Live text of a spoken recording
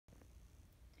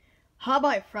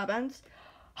Habai Frabens,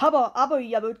 Haba Abu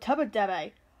Yabu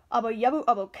Tubadabe, Abu Yabu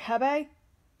Abu Kabe.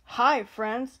 Hi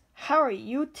friends, how are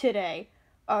you today?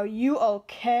 Are you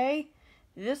okay?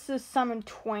 This is Simon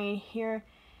Twain here,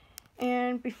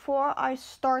 and before I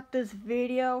start this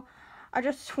video, I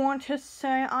just want to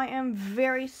say I am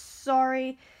very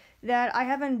sorry that I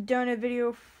haven't done a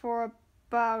video for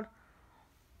about,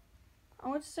 I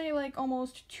would say like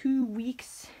almost 2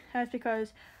 weeks. That's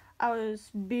because I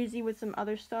was busy with some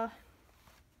other stuff.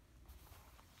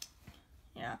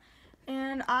 Yeah,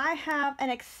 and I have an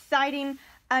exciting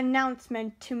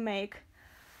announcement to make.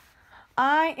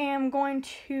 I am going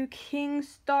to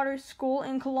King's Daughter School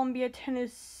in Columbia,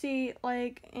 Tennessee,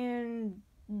 like in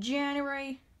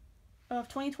January of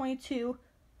 2022.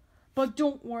 But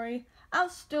don't worry, I'll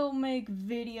still make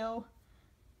video.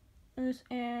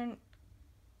 And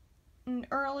in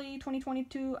early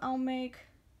 2022, I'll make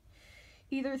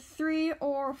either 3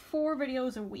 or 4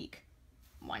 videos a week.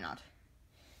 Why not?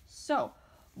 So,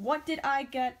 what did I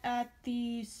get at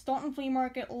the Staunton Flea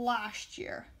Market last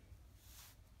year?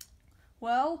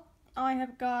 Well, I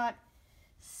have got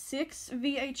 6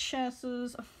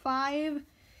 VHSs, 5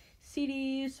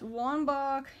 CDs, 1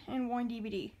 book, and 1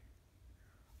 DVD.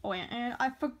 Oh yeah, and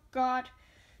I forgot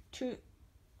to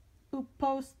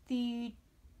post the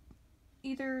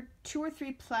either 2 or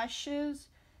 3 plushes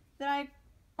that I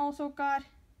also got,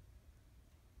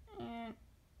 and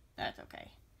that's okay.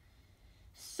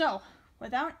 So,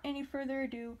 without any further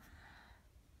ado,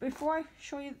 before I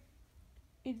show you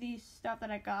the stuff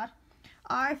that I got,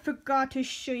 I forgot to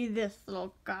show you this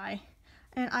little guy.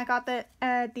 And I got that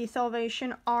at the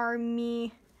Salvation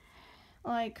Army,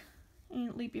 like,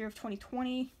 in leap year of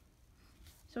 2020.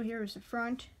 So here's the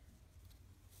front,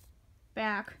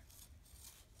 back,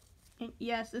 and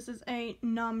yes, this is a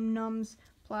Num Nums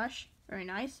plush. Very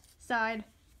nice. Side,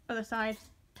 other side,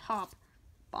 top,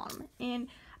 bottom. And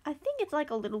I think it's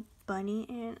like a little bunny,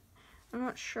 and I'm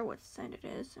not sure what scent it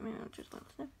is. I mean, I'll just let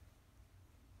it sniff.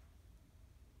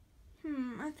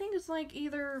 I think it's like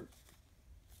either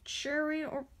cherry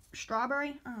or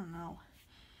strawberry. I don't know.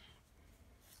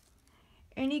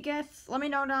 Any guess? Let me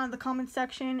know down in the comment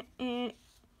section, and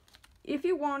if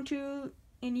you want to,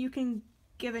 and you can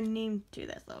give a name to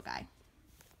this little guy.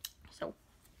 So,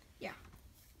 yeah.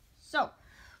 So,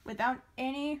 without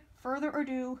any further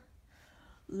ado,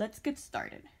 let's get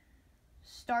started.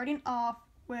 Starting off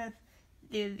with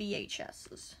the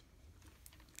VHSs.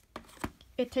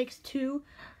 It takes 2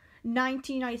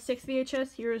 1996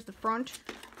 VHS. Here is the front,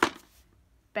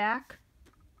 back,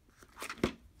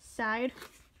 side,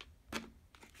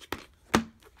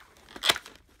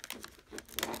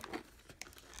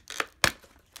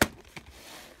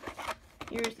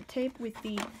 here's the tape with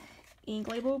the ink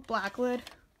label, black lid,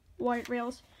 white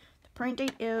rails. The print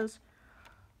date is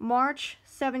March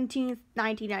 17th,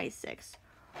 1996,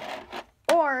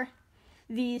 or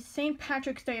the St.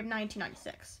 Patrick's Day of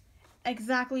 1996.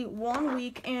 Exactly 1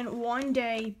 week and 1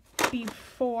 day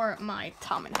before my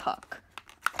Tom and Huck.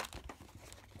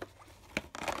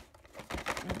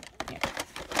 Yeah.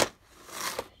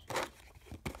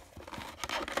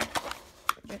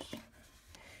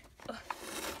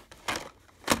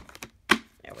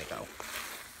 There we go.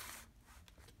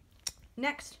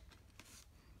 Next,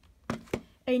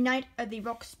 A Night at the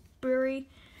Roxbury,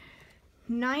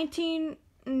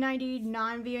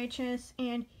 1999 VHS,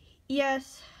 and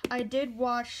yes, I did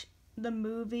watch the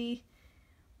movie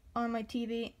on my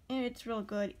TV, and it's real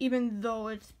good. Even though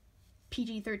it's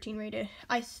PG-13 rated,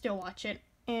 I still watch it.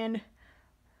 And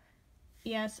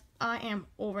yes, I am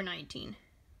over 19,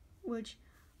 which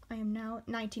I am now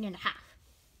 19 and a half.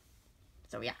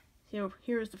 So yeah, so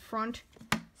here's the front,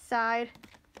 side,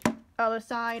 other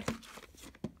side,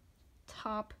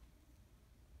 top,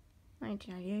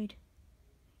 1998,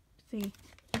 see,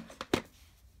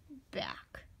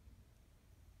 back.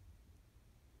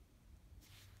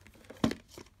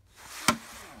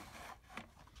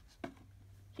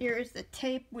 Here is the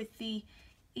tape with the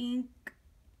ink,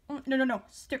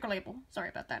 sticker label, sorry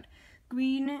about that.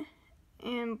 Green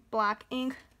and black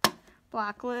ink,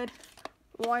 black lid,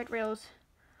 white rails,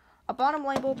 a bottom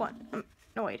label, but,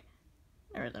 no wait,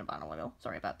 there isn't a bottom label,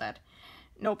 sorry about that.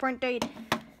 No print date,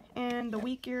 and the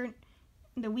week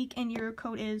and year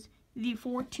code is the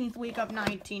 14th week of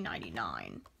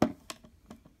 1999.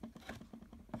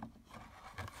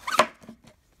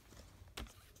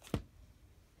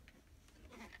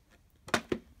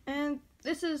 And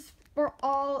this is for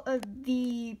all of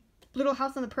the Little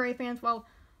House on the Prairie fans. Well,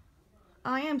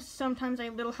 I am sometimes a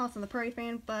Little House on the Prairie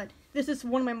fan, but this is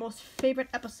one of my most favorite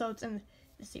episodes in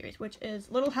the series, which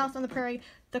is Little House on the Prairie,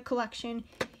 The Collection.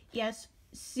 Yes,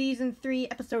 Season 3,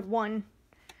 Episode 1.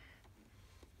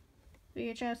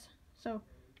 VHS. So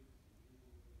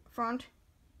front,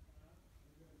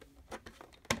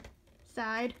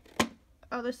 side,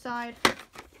 other side,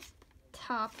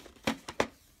 top,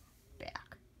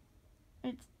 back.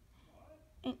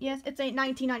 Yes, it's a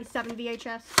 1997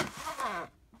 VHS.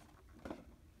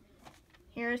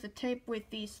 Here's the tape with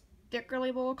the sticker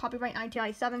label, copyright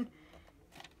 1997.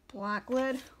 Black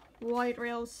lid, white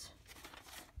rails,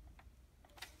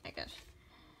 I guess.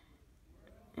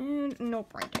 And no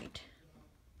print date.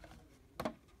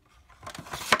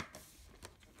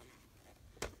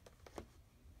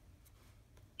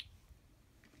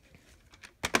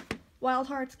 Wild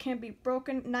Hearts Can't Be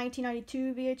Broken,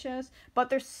 1992 VHS, but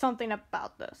there's something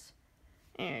about this,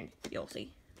 and you'll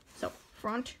see. So,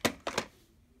 front,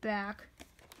 back,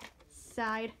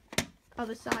 side,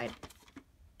 other side,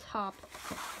 top.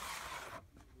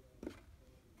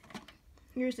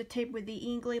 Here's the tape with the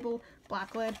ink label,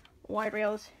 black lid, white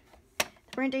rails. The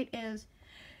print date is,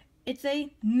 it's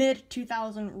a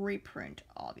mid-2000 reprint,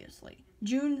 obviously.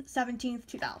 June 17th,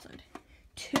 2000.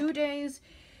 2 days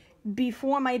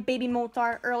before my baby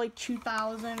Mozart, early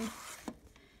 2000,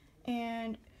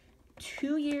 and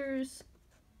 2 years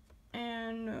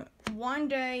and 1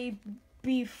 day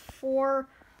before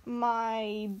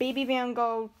my baby Van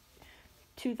Gogh,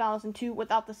 2002,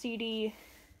 without the CD,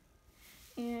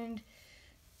 and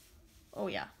oh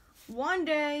yeah, 1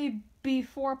 day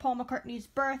before Paul McCartney's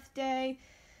birthday,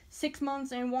 6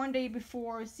 months and 1 day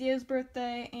before Zia's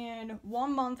birthday, and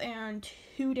 1 month and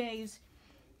 2 days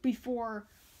before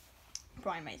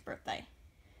Brian May's birthday.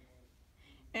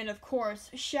 And of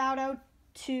course, shout out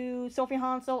to Sophie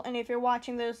Hansel, and if you're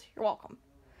watching this, you're welcome.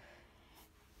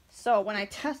 So when I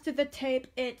tested the tape,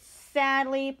 it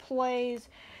sadly plays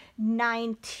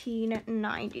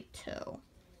 1992.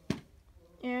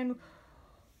 And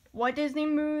what Disney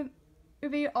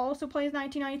movie also plays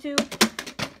 1992?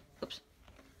 Oops,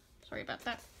 sorry about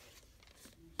that.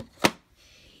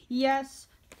 Yes,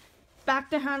 Back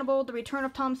to Hannibal, The Return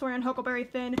of Tom Sawyer and Huckleberry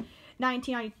Finn,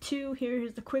 1992.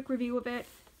 Here's the quick review of it.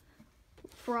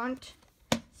 Front,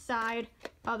 side,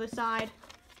 other side,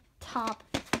 top,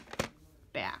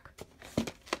 back.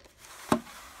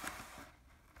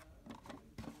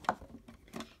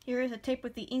 Here is a tape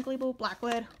with the ink label, black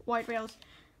lid, white rails,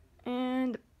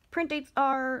 and the print dates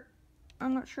are,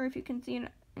 I'm not sure if you can see in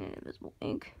invisible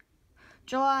ink,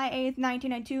 July 8th,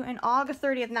 1992, and August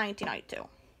 30th, 1992.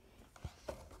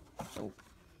 So,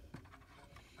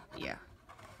 yeah.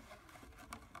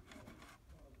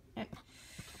 And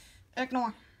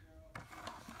ignore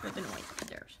the noise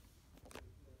upstairs.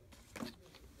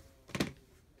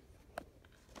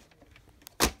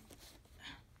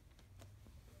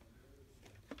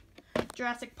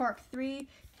 Jurassic Park 3,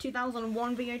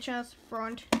 2001 VHS,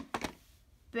 front,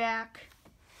 back,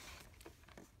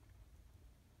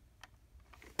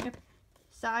 yep,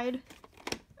 side,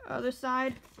 other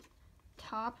side,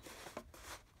 top.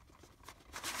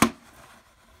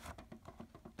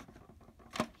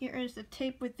 Here is the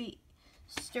tape with the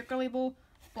sticker label,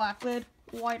 black lid,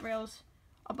 white rails,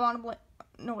 a bottom lid,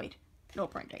 no wait, no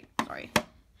print date, sorry.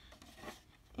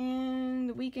 And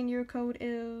the week and year code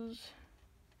is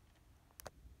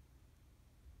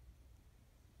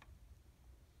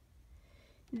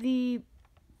the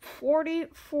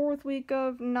 44th week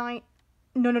of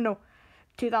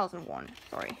 2001,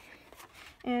 sorry.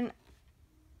 And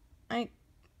I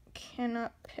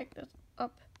cannot pick this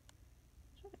up.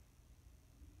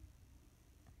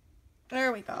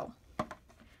 There we go.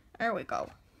 There we go.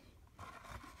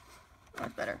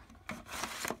 That's better.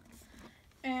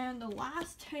 And the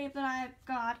last tape that I've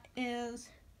got is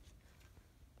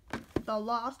The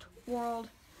Lost World,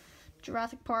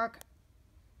 Jurassic Park,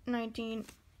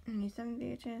 1997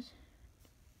 VHS.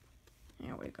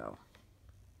 There we go.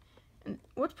 And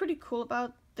what's pretty cool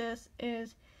about this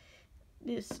is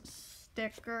this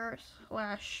sticker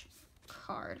slash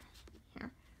card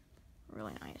here.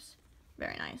 Really nice.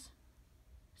 Very nice.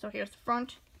 So here's the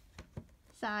front,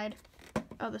 side,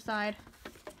 other side,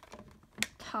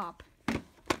 top,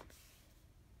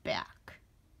 back.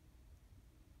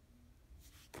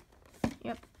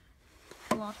 Yep.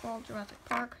 Lost World, Jurassic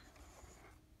Park.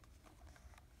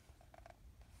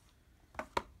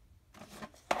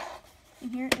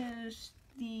 And here is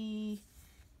the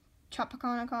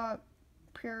Tropicana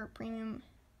Pure Premium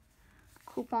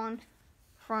coupon,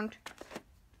 front,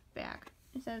 back.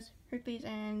 It says Hercules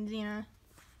and Xena.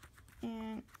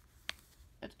 And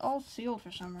it's all sealed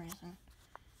for some reason.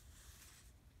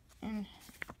 And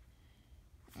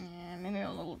maybe a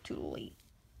little too late.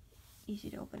 Easy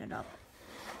to open it up.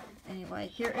 Anyway,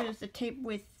 here is the tape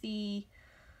with the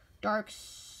dark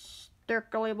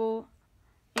sticker label,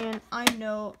 And I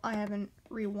know I haven't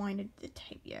rewinded the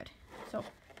tape yet, so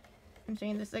I'm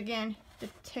saying this again.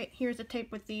 Here's the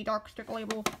tape with the dark sticker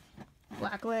label,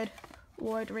 black lead,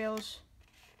 white rails,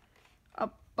 a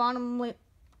bottom lip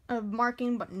of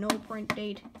marking but no print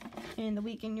date, and the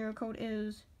week and year code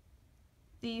is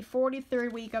the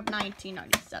 43rd week of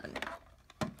 1997.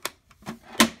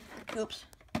 Oops.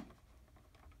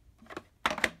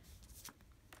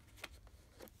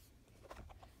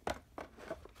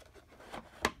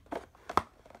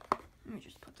 Let me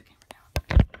just put the camera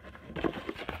down.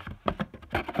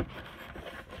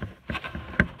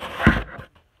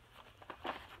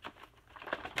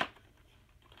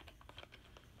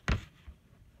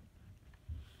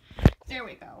 There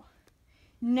we go.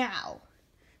 Now,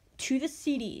 to the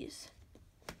CDs.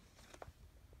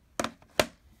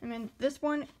 I mean, this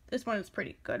one is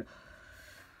pretty good.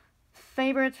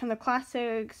 Favorites from the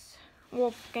classics: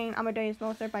 Wolfgang Amadeus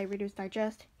Mozart by Reader's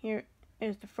Digest. Here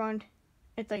is the front.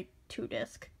 It's a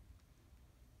 2-disc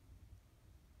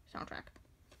soundtrack.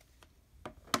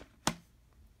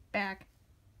 Back,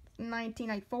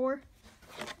 1994.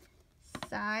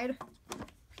 Side,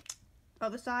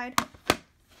 other side.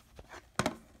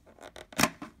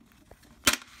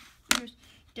 Here's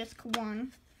disc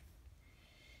 1.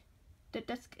 The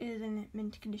disc is in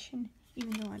mint condition,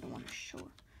 even though I don't want to show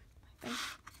my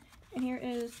face. And here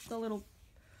is the little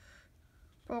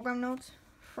program notes,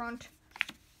 front,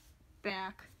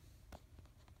 back.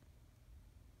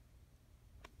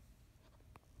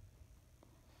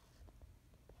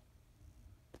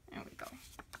 There we go.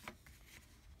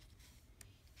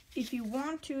 If you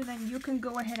want to, then you can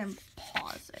go ahead and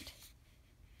pause it.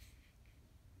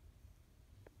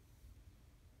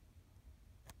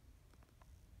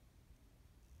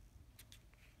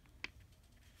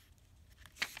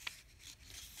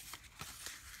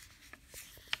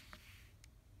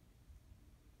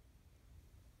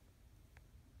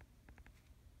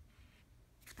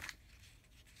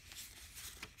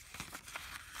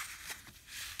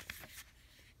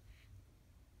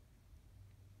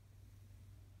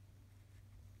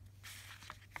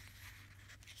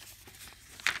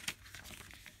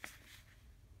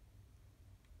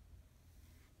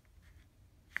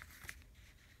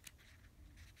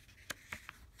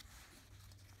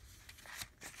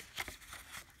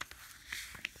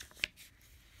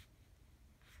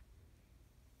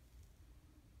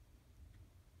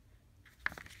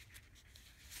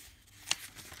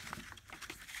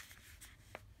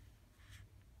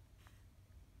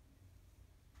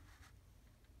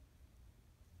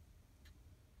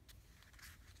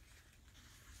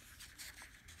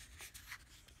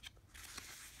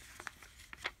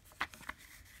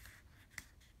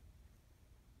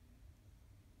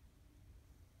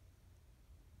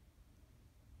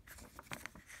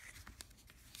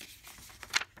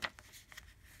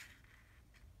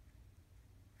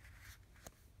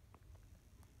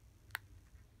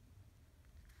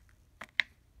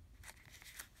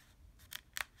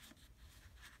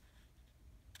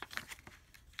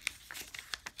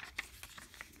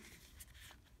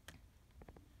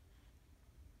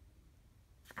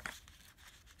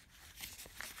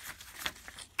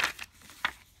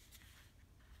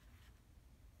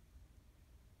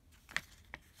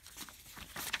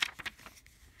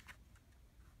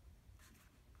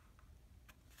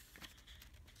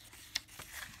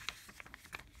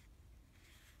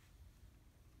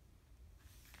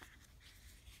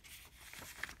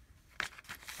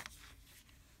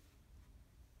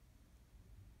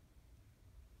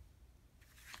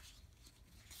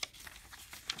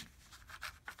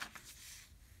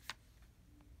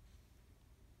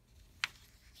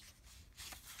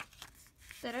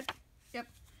 Is that it? Yep.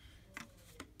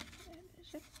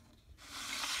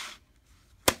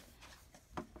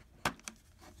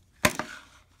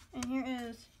 And here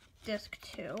is disc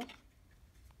 2.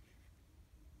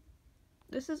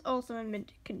 This is also in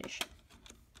mint condition.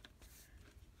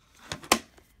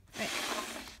 Right.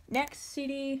 Next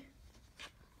CD.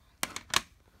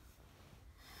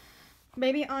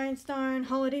 Baby Einstein,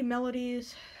 Holiday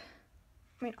Melodies,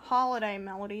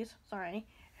 sorry.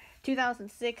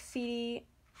 2006 CD.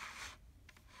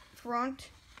 Front,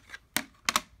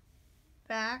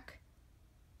 back,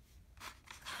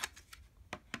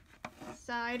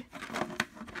 side,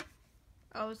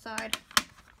 other side,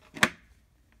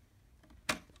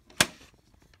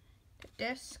 the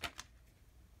disc,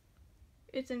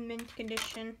 it's in mint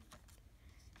condition,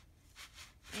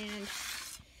 and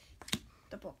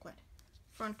the booklet,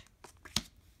 front,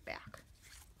 back.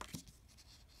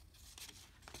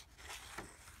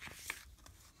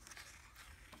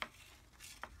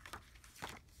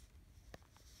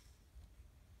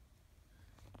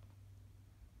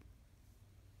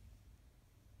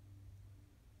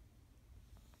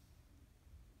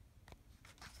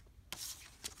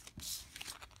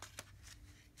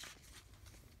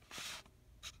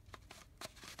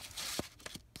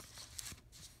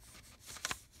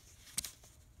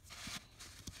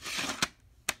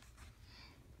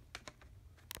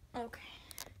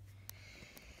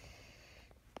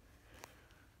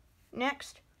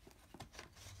 next,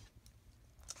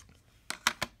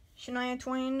 Shania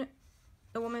Twain,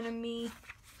 The Woman in Me,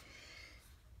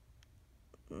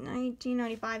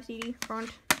 1995 CD,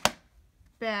 front,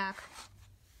 back,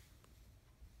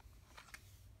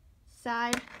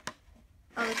 side,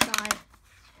 other side,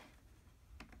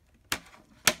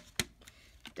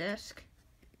 disc.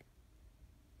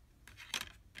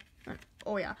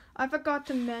 Oh yeah, I forgot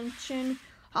to mention,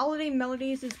 Holiday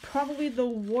Melodies is probably the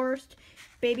worst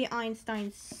Baby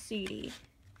Einstein CD.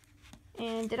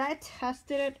 And did I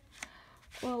test it?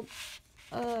 Well,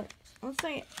 let's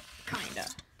say kinda.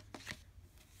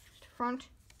 Front,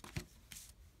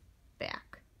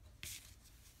 back.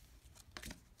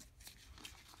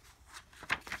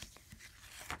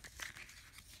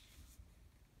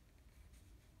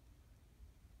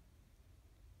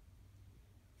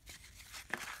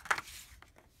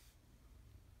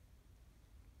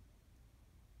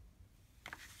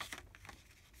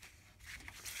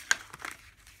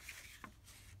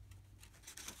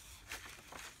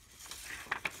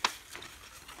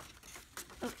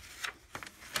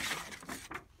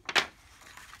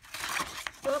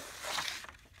 Oh,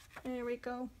 there we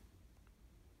go.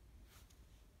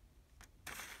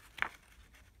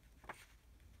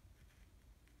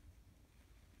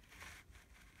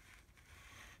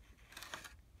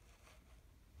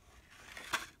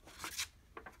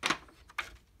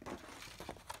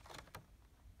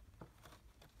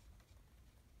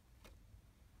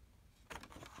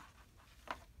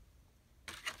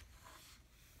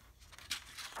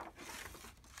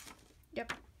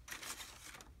 Yep.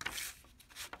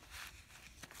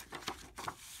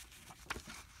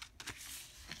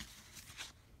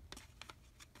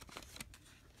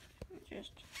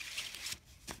 Just,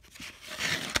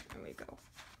 there we go.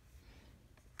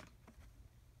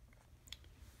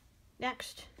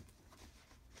 Next,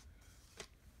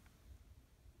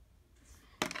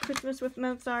 Christmas with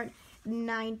Mozart,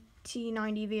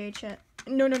 1990 VHS.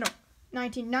 No,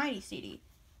 1990 CD.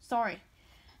 Sorry.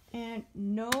 And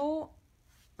no,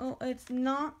 oh, it's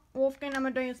not Wolfgang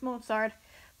Amadeus Mozart,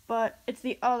 but it's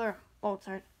the other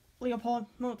Mozart, Leopold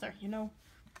Mozart. You know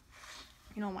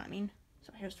what I mean.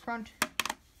 So here's front,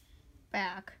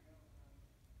 back.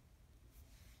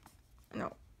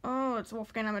 No, oh, it's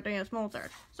Wolfgang Amadeus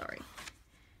Mozart. Sorry,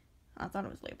 I thought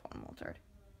it was Leopold Mozart.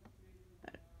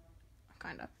 But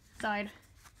kinda. Side,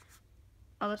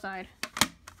 other side.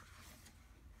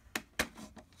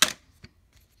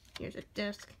 Here's a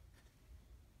disc.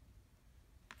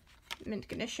 Mint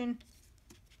condition.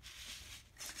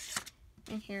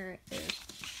 And here is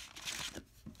the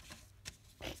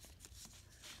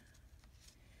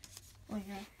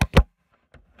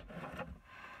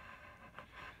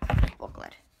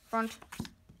booklet. Front,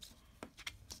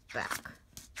 back.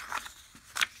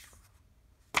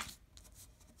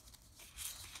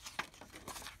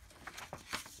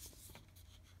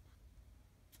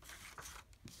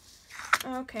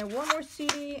 Okay, one more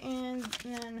CD and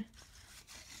then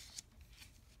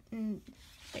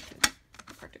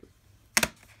part 2.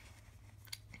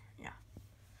 Yeah.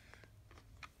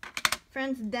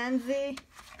 Franz Danzig,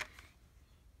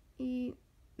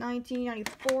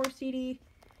 1994 CD.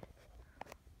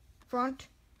 Front,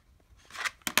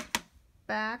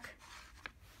 back,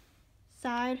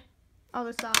 side,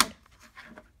 other side.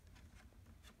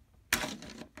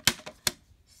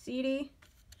 CD.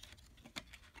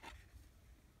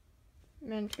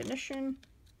 Mint condition.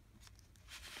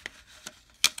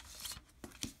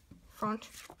 Front,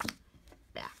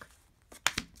 back.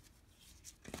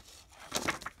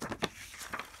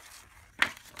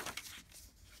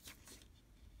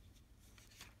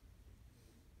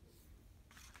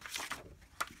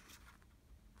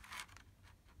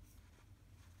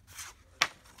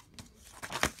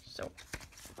 So,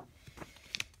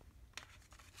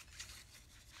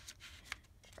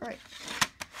 all right.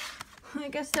 I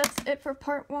guess that's it for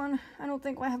part 1. I don't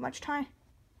think I have much time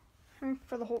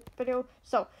for the whole video.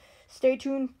 So, stay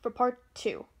tuned for part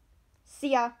 2.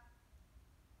 See ya!